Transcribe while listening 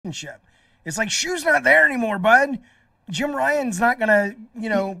relationship. It's like Shu's not there anymore, bud. Jim Ryan's not gonna,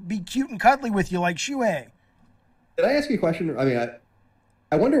 be cute and cuddly with you like Shuhei. Did I ask you a question? I mean,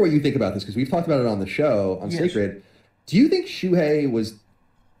 I wonder what you think about this because we've talked about it on the show on Yes. Sacred. Do you think Shuhei was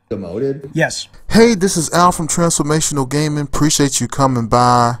demoted? Yes. Hey, this is Al from Transformational Gaming. Appreciate you coming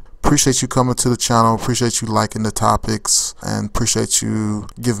by. Appreciate you coming to the channel. Appreciate you liking the topics. And appreciate you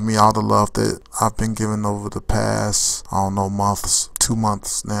giving me all the love that I've been giving over the past, I don't know, months, 2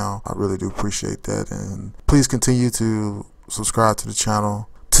 months now. I really do appreciate that. And please continue to subscribe to the channel.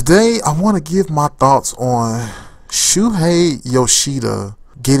 Today, I want to give my thoughts on Shuhei Yoshida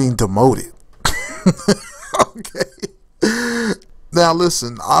getting demoted. Okay. Now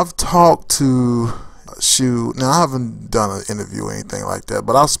listen, I've talked to Shu. Now I haven't done an interview or anything like that,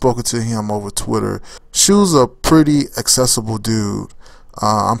 but I've spoken to him over Twitter. Shu's a pretty accessible dude.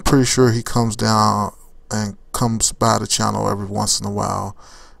 I'm pretty sure he comes down and comes by the channel every once in a while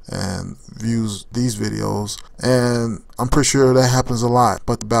and views these videos, and I'm pretty sure that happens a lot.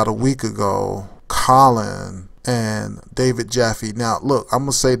 But about a week ago, Colin and David Jaffe. Now look, I'm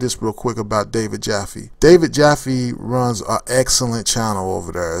gonna say this real quick about David Jaffe. David Jaffe runs an excellent channel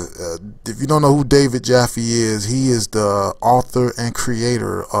over there. If you don't know who David Jaffe is, he is the author and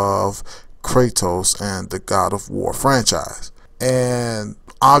creator of Kratos and the God of War franchise, and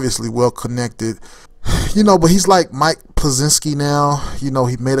obviously well connected, but he's like Mike Plazinski now. He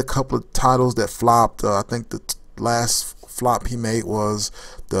made a couple of titles that flopped. I think the last flop he made was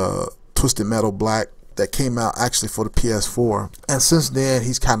the Twisted Metal Black that came out actually for the PS4, and since then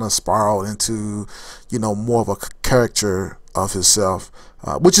he's kind of spiraled into more of a caricature of himself,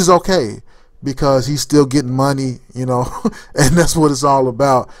 which is okay because he's still getting money, and that's what it's all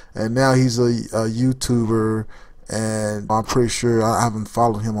about. And now he's a YouTuber, and I'm pretty sure, I haven't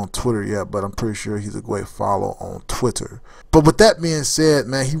followed him on Twitter yet, but I'm pretty sure he's a great follow on Twitter. But with that being said,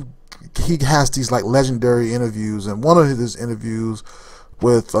 man, he has these like legendary interviews, and one of his interviews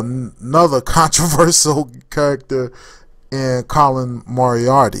with another controversial character in Colin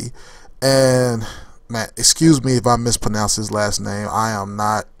Moriarty. And man, excuse me if I mispronounce his last name. I am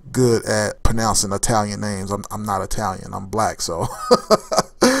not good at pronouncing Italian names. I'm not Italian, I'm black, so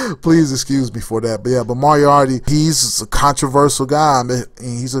please excuse me for that. But yeah, but Moriarty, he's a controversial guy. I mean,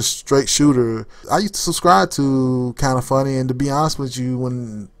 he's a straight shooter. I used to subscribe to Kinda Funny, and to be honest with you,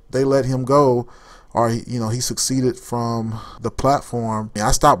 when they let him go, or he succeeded from the platform,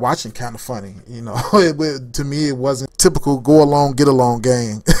 I stopped watching Kinda Funny. To me it wasn't typical go along get along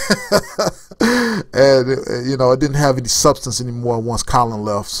game. And it didn't have any substance anymore once Colin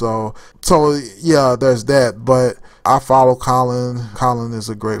left. So yeah, there's that. But I follow Colin. Colin is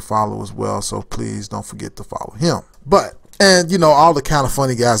a great follow as well, so please don't forget to follow him. And all the Kinda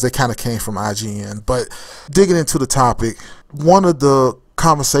Funny guys, they kind of came from IGN. But digging into the topic, one of the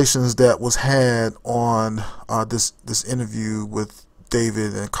conversations that was had on this interview with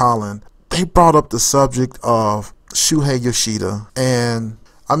David and Colin, they brought up the subject of Shuhei Yoshida, and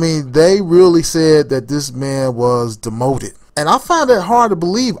I mean, they really said that this man was demoted, and I find that hard to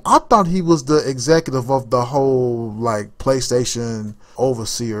believe. I thought he was the executive of the whole like PlayStation,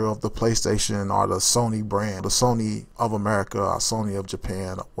 overseer of the PlayStation or the Sony brand, the Sony of America or Sony of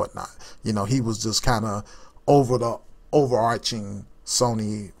Japan or whatnot. He was just kind of over the overarching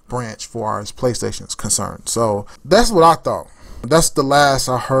Sony branch as far as PlayStation is concerned. So that's what I thought. That's the last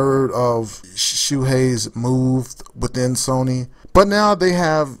I heard of Shuhei's move within Sony. But now they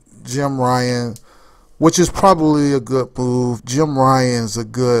have Jim Ryan, which is probably a good move. Jim Ryan's a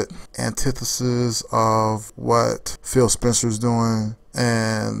good antithesis of what Phil Spencer's doing,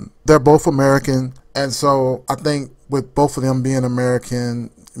 and they're both American. And so I think with both of them being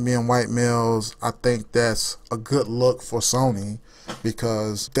American, being white males, I think that's a good look for Sony,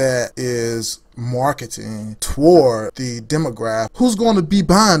 because that is marketing toward the demographic who's going to be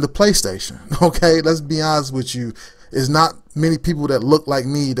buying the PlayStation. Okay, let's be honest with you. It's not many people that look like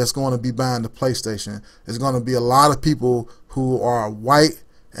me that's going to be buying the PlayStation. It's going to be a lot of people who are white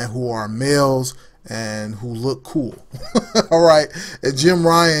and who are males and who look cool. All right, and Jim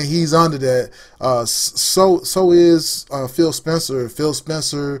Ryan, he's under that. So is Phil Spencer. Phil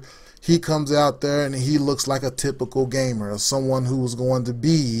Spencer, he comes out there and he looks like a typical gamer, someone who's going to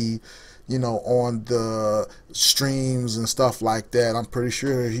be, on the streams and stuff like that. I'm pretty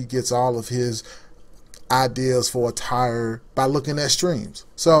sure he gets all of his ideas for attire by looking at streams.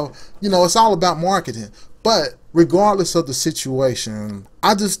 So, it's all about marketing. But regardless of the situation,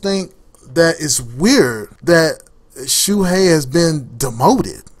 I just think that it's weird that Shuhei has been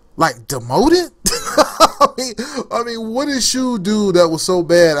demoted. Like, demoted? I mean, what did Shu do that was so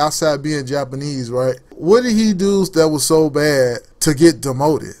bad outside being Japanese, right? What did he do that was so bad to get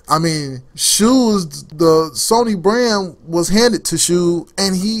demoted? I mean, Shu's, the Sony brand was handed to Shu,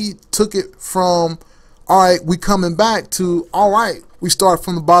 and he took it from, all right, we coming back, to, all right, we start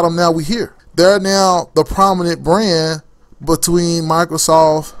from the bottom, now we here. They're now the prominent brand between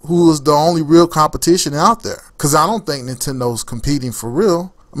Microsoft, who is the only real competition out there. Because I don't think Nintendo's competing for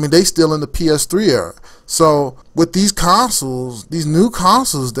real. I mean, they still in the PS3 era. So with these consoles, these new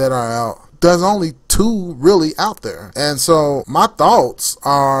consoles that are out, there's only two really out there. And so my thoughts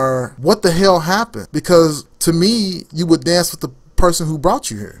are, what the hell happened? Because to me, you would dance with the person who brought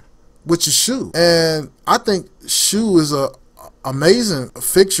you here, which is Shu. And I think Shu is a amazing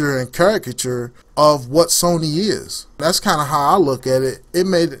fixture and caricature of what Sony is. That's kind of how I look at it. It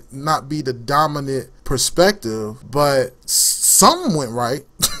may not be the dominant perspective, but something went right.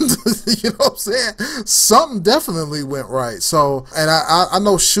 You know what I'm saying? Something definitely went right. So, and I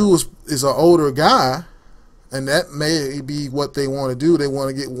know Shu is an older guy, and that may be what they want to do. They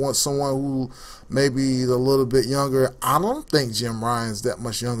want to want someone who maybe a little bit younger. I don't think Jim Ryan's that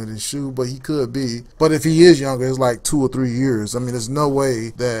much younger than Shu, but he could be. But if he is younger, it's like 2 or 3 years. I mean, there's no way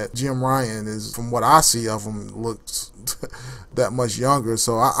that Jim Ryan is, from what I see of him, looks that much younger.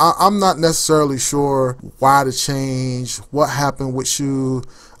 So I'm not necessarily sure why the change, what happened with Shu.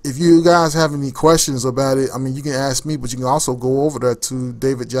 If you guys have any questions about it, I mean, you can ask me, but you can also go over there to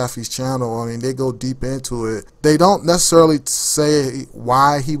David Jaffe's channel. I mean, they go deep into it. They don't necessarily say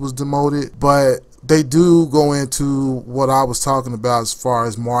why he was demoted, but they do go into what I was talking about as far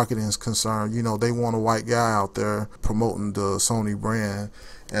as marketing is concerned. You know, they want a white guy out there promoting the Sony brand.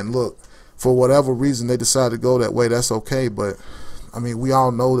 And look, for whatever reason they decide to go that way, that's okay. But, I mean, we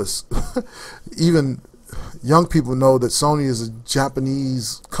all know this. Even young people know that Sony is a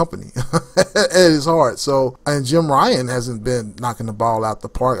Japanese company at its heart. So, and Jim Ryan hasn't been knocking the ball out the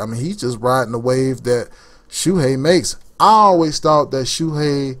park. I mean, he's just riding the wave that Shuhei makes. I always thought that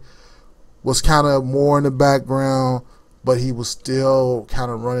Shuhei was kind of more in the background, but he was still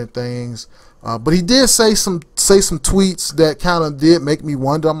kind of running things. But he did say some tweets that kind of did make me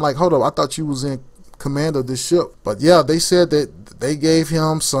wonder. I'm like, hold up, I thought you was in command of this ship. But yeah, they said that they gave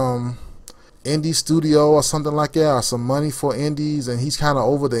him some indie studio or something like that, or some money for indies, and he's kind of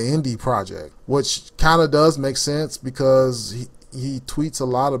over the indie project, which kind of does make sense because he tweets a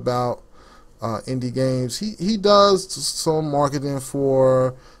lot about indie games. He does some marketing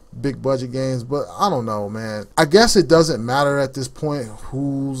for big budget games, but I don't know, man. I guess it doesn't matter at this point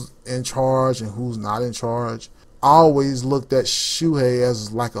who's in charge and who's not in charge. I always looked at Shuhei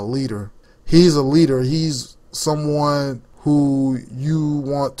as like a leader. He's a leader. He's someone who you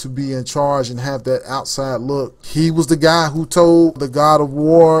want to be in charge and have that outside look. He was the guy who told the God of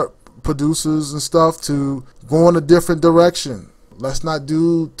War producers and stuff to go in a different direction. Let's not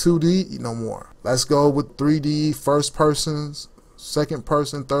do 2D no more. Let's go with 3D, first persons, second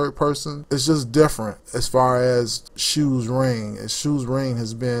person, third person. It's just different as far as Shu's reign. Shu's reign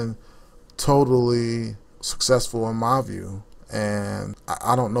has been totally successful in my view. And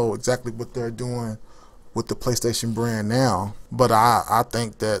I don't know exactly what they're doing with the PlayStation brand now, but I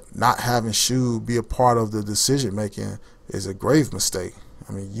think that not having Shu be a part of the decision making is a grave mistake.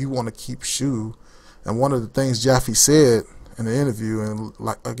 I mean, you want to keep Shu, and one of the things Jaffe said in the interview, and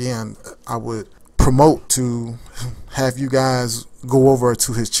like again, I would promote to have you guys go over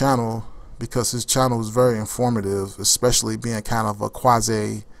to his channel because his channel is very informative, especially being kind of a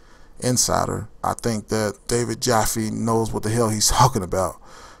quasi insider. I think that David Jaffe knows what the hell he's talking about.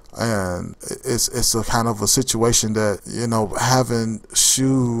 And it's a kind of a situation that, you know, having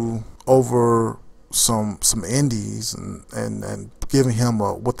Shu over some indies and giving him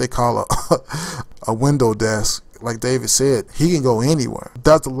what they call a window desk, like David said, he can go anywhere.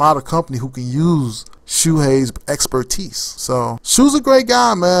 There's a lot of company who can use Shuhei's expertise. So Shu's a great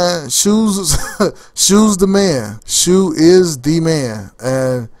guy, man. Shu's the man. Shu is the man,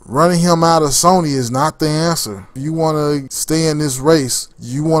 and running him out of Sony is not the answer. If you want to stay in this race,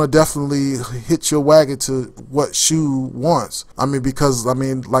 you want to definitely hit your wagon to what Shu wants. I mean, because I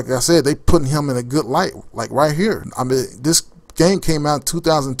mean, like I said, they putting him in a good light, like right here. I mean, this game came out in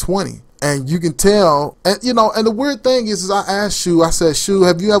 2020. And you can tell, and you know, and the weird thing is I asked Shu, I said, Shu,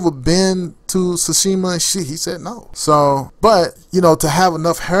 have you ever been to Tsushima? And he said no. So, but, you know, to have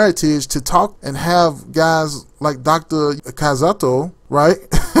enough heritage to talk and have guys like Dr. Kazato, right,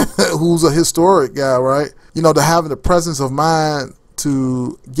 who's a historic guy, right, you know, to have the presence of mind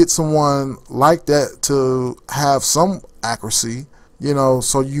to get someone like that to have some accuracy, you know,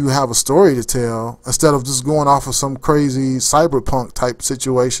 so you have a story to tell instead of just going off of some crazy cyberpunk type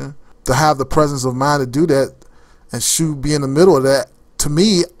situation. to have the presence of mind to do that, and Shu be in the middle of that. To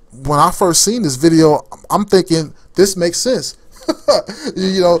me, when I first seen this video, I'm thinking this makes sense.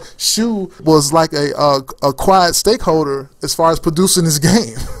 You know, Shu was like a quiet stakeholder as far as producing this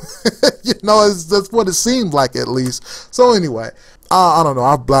game. You know, that's what it seemed like, at least. So anyway, I don't know.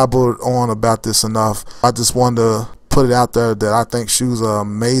 I've blabbered on about this enough. I just wanted to put it out there that I think Shu's an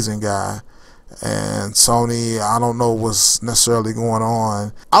amazing guy. And Sony, I don't know what's necessarily going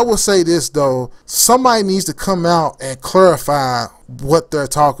on. I will say this, though. Somebody needs to come out and clarify what they're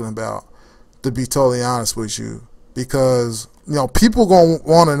talking about, to be totally honest with you. Because, you know, people going to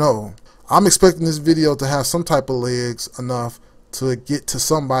want to know. I'm expecting this video to have some type of legs enough to get to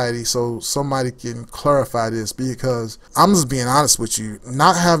somebody so somebody can clarify this, because I'm just being honest with you.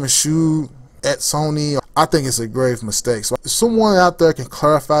 Not having Shu at Sony, I think it's a grave mistake. So if someone out there can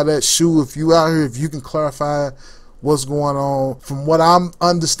clarify that, Shu, if you out here, if you can clarify what's going on, from what I'm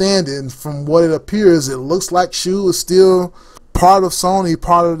understanding, from what it appears, it looks like Shu is still part of Sony,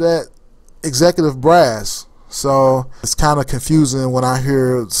 part of that executive brass. So it's kind of confusing when I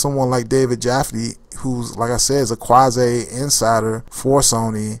hear someone like David Jaffe, who's, like I said, is a quasi insider for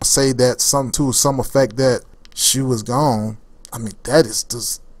Sony, say that to some effect that Shu was gone. I mean, that's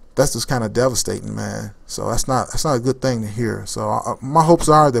just kind of devastating, man. So that's not a good thing to hear. So my hopes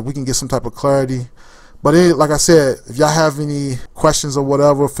are that we can get some type of clarity. But like I said, if y'all have any questions or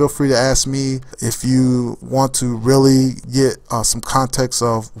whatever, feel free to ask me. If you want to really get some context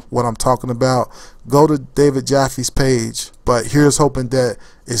of what I'm talking about, go to David Jaffe's page. But here's hoping that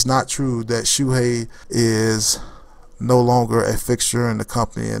it's not true that Shuhei is no longer a fixture in the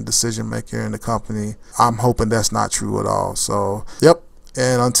company and decision maker in the company. I'm hoping that's not true at all. So, yep.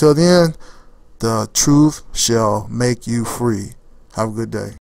 And until then, the truth shall make you free. Have a good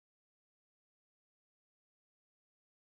day.